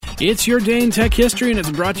It's your day in tech history, and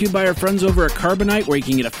it's brought to you by our friends over at Carbonite, where you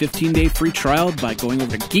can get a 15-day free trial by going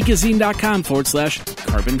over to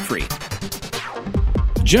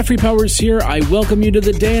geekazine.com/carbon-free. Jeffrey Powers here. I welcome you to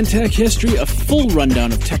the Day in Tech History, a full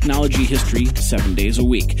rundown of technology history 7 days a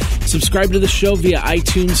week. Subscribe to the show via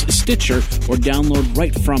iTunes, Stitcher, or download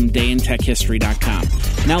right from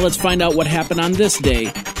dayintechhistory.com. Now let's find out what happened on this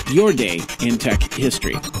day, your day in tech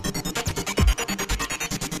history.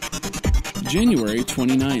 January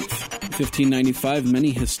 29th, 1595,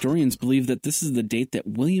 many historians believe that this is the date that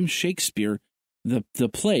William Shakespeare, the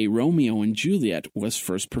play Romeo and Juliet, was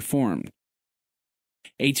first performed.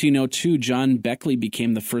 1802, John Beckley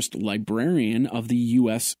became the first librarian of the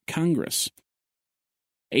U.S. Congress.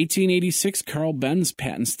 1886, Carl Benz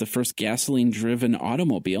patents the first gasoline-driven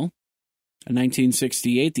automobile. In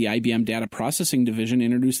 1968, the IBM Data Processing Division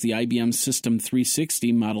introduced the IBM System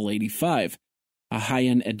 360 Model 85. A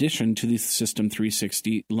high-end addition to the System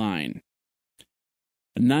 360 line.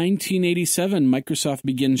 In 1987, Microsoft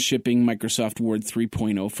begins shipping Microsoft Word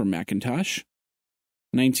 3.0 for Macintosh.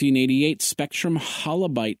 1988, Spectrum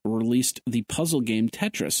Holobyte released the puzzle game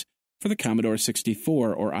Tetris for the Commodore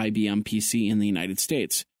 64 or IBM PC in the United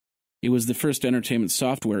States. It was the first entertainment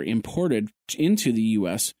software imported into the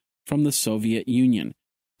U.S. from the Soviet Union.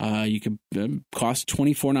 You could cost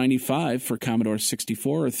 $24.95 for Commodore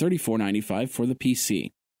 64 or $34.95 for the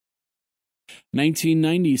PC.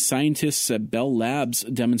 1990, scientists at Bell Labs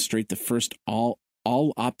demonstrate the first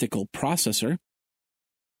all-optical processor.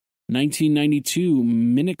 1992,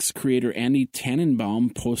 Minix creator Andy Tannenbaum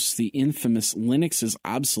posts the infamous Linux is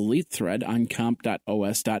obsolete thread on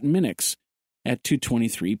comp.os.minix at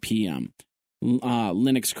 2:23 p.m.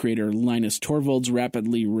 Linux creator Linus Torvalds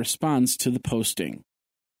rapidly responds to the posting.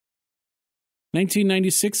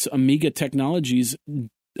 1996, Amiga Technologies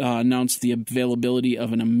announced the availability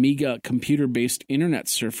of an Amiga computer-based internet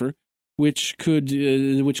surfer, which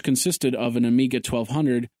consisted of an Amiga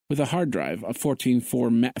 1200 with a hard drive, a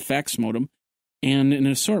 14.4 fax modem, and an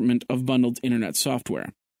assortment of bundled internet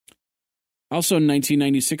software. Also in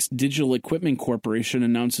 1996, Digital Equipment Corporation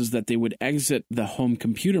announces that they would exit the home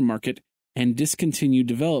computer market and discontinue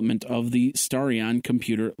development of the Starion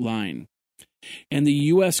computer line. And the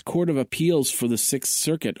U.S. Court of Appeals for the Sixth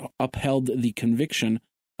Circuit upheld the conviction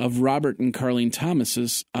of Robert and Carlene Thomas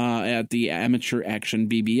at the Amateur Action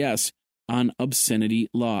BBS on obscenity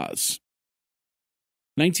laws.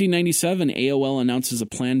 1997, AOL announces a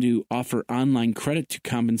plan to offer online credit to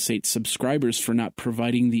compensate subscribers for not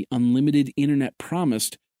providing the unlimited internet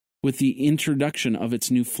promised with the introduction of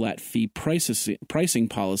its new flat fee pricing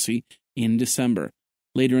policy in December.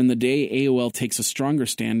 Later in the day, AOL takes a stronger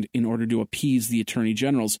stand in order to appease the attorney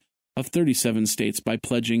generals of 37 states by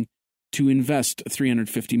pledging to invest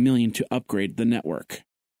 $350 million to upgrade the network.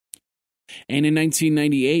 And in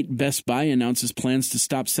 1998, Best Buy announces plans to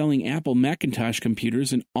stop selling Apple Macintosh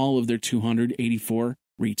computers in all of their 284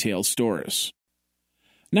 retail stores.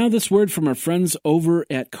 Now this word from our friends over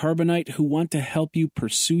at Carbonite who want to help you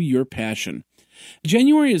pursue your passion.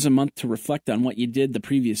 January is a month to reflect on what you did the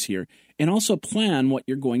previous year and also plan what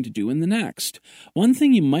you're going to do in the next. One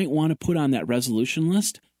thing you might want to put on that resolution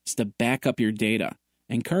list is to back up your data,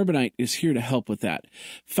 and Carbonite is here to help with that.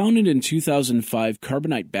 Founded in 2005,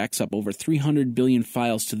 Carbonite backs up over 300 billion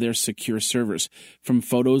files to their secure servers, from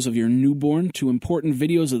photos of your newborn to important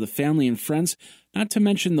videos of the family and friends, not to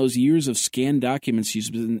mention those years of scanned documents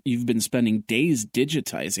you've been spending days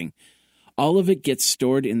digitizing. All of it gets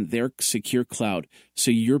stored in their secure cloud,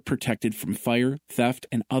 so you're protected from fire, theft,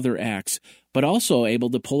 and other acts, but also able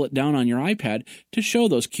to pull it down on your iPad to show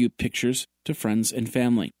those cute pictures to friends and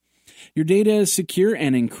family. Your data is secure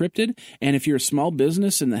and encrypted, and if you're a small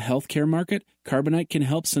business in the healthcare market, Carbonite can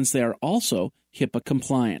help since they are also HIPAA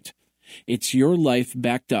compliant. It's your life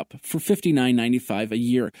backed up for $59.95 a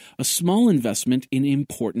year, a small investment in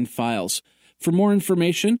important files. For more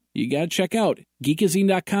information, you got to check out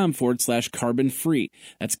geekazine.com/carbon-free.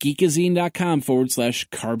 That's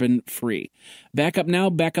geekazine.com/carbon-free. Back up now,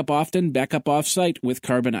 back up often, back up off-site with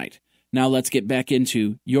Carbonite. Now let's get back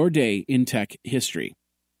into your day in tech history.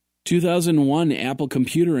 2001, Apple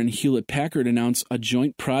Computer and Hewlett-Packard announced a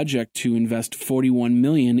joint project to invest $41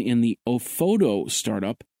 million in the Ophoto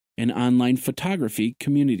startup, an online photography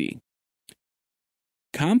community.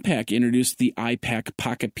 Compaq introduced the iPac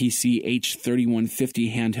Pocket PC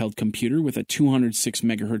H3150 handheld computer with a 206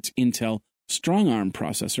 MHz Intel StrongArm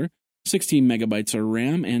processor, 16 megabytes of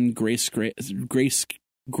RAM, and grayscale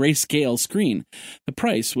screen. The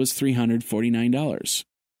price was $349.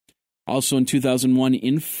 Also in 2001,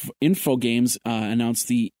 Infogames announced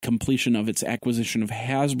the completion of its acquisition of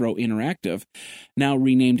Hasbro Interactive, now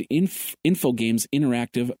renamed Infogames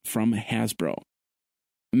Interactive from Hasbro.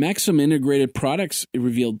 Maxim Integrated Products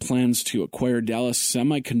revealed plans to acquire Dallas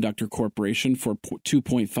Semiconductor Corporation for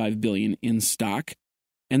 $2.5 billion in stock.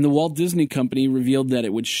 And the Walt Disney Company revealed that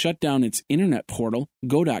it would shut down its internet portal,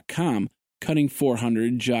 Go.com, cutting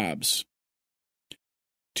 400 jobs.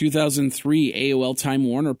 2003, AOL Time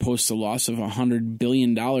Warner posts a loss of $100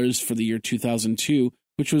 billion for the year 2002,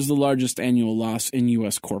 which was the largest annual loss in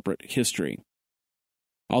U.S. corporate history.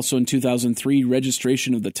 Also in 2003,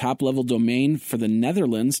 registration of the top-level domain for the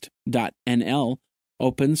Netherlands.nl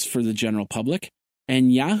opens for the general public,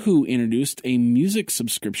 and Yahoo introduced a music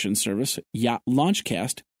subscription service,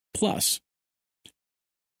 Launchcast Plus.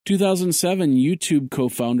 2007, YouTube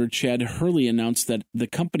co-founder Chad Hurley announced that the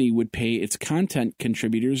company would pay its content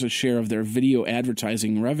contributors a share of their video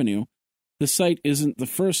advertising revenue. The site isn't the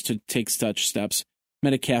first to take such steps.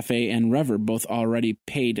 Metacafe and Rever both already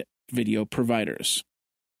paid video providers.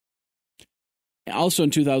 Also in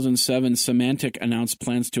 2007, Symantec announced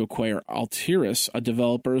plans to acquire Altiris, a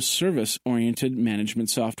developer of service-oriented management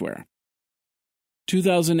software.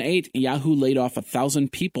 2008, Yahoo laid off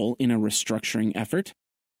 1,000 people in a restructuring effort.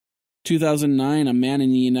 2009, a man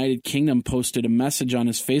in the United Kingdom posted a message on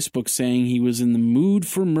his Facebook saying he was in the mood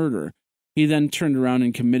for murder. He then turned around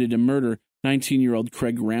and committed a murder. 19-year-old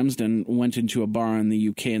Craig Ramsden went into a bar in the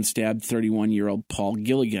UK and stabbed 31-year-old Paul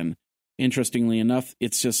Gilligan. Interestingly enough,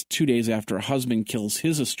 it's just 2 days after a husband kills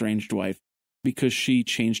his estranged wife because she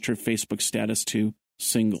changed her Facebook status to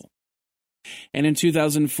single. And in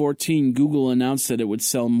 2014, Google announced that it would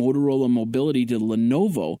sell Motorola Mobility to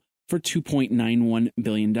Lenovo for $2.91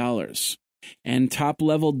 billion. And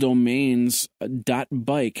top-level domains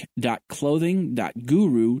 .bike, .clothing,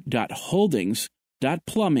 .guru, .holdings,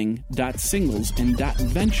 .plumbing, .singles, and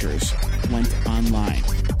 .ventures went online.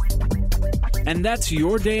 And that's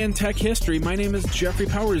your Day in Tech History. My name is Jeffrey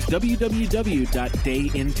Powers,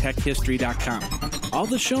 www.dayintechhistory.com. All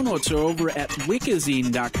the show notes are over at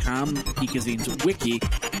wikizine.com, Geekazine's wiki.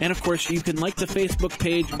 And, of course, you can like the Facebook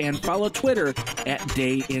page and follow Twitter at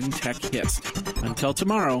Day in Tech Hist. Until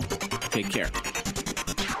tomorrow, take care.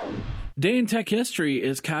 Day in Tech History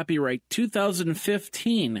is copyright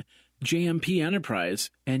 2015, JMP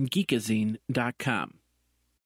Enterprise and Geekazine.com.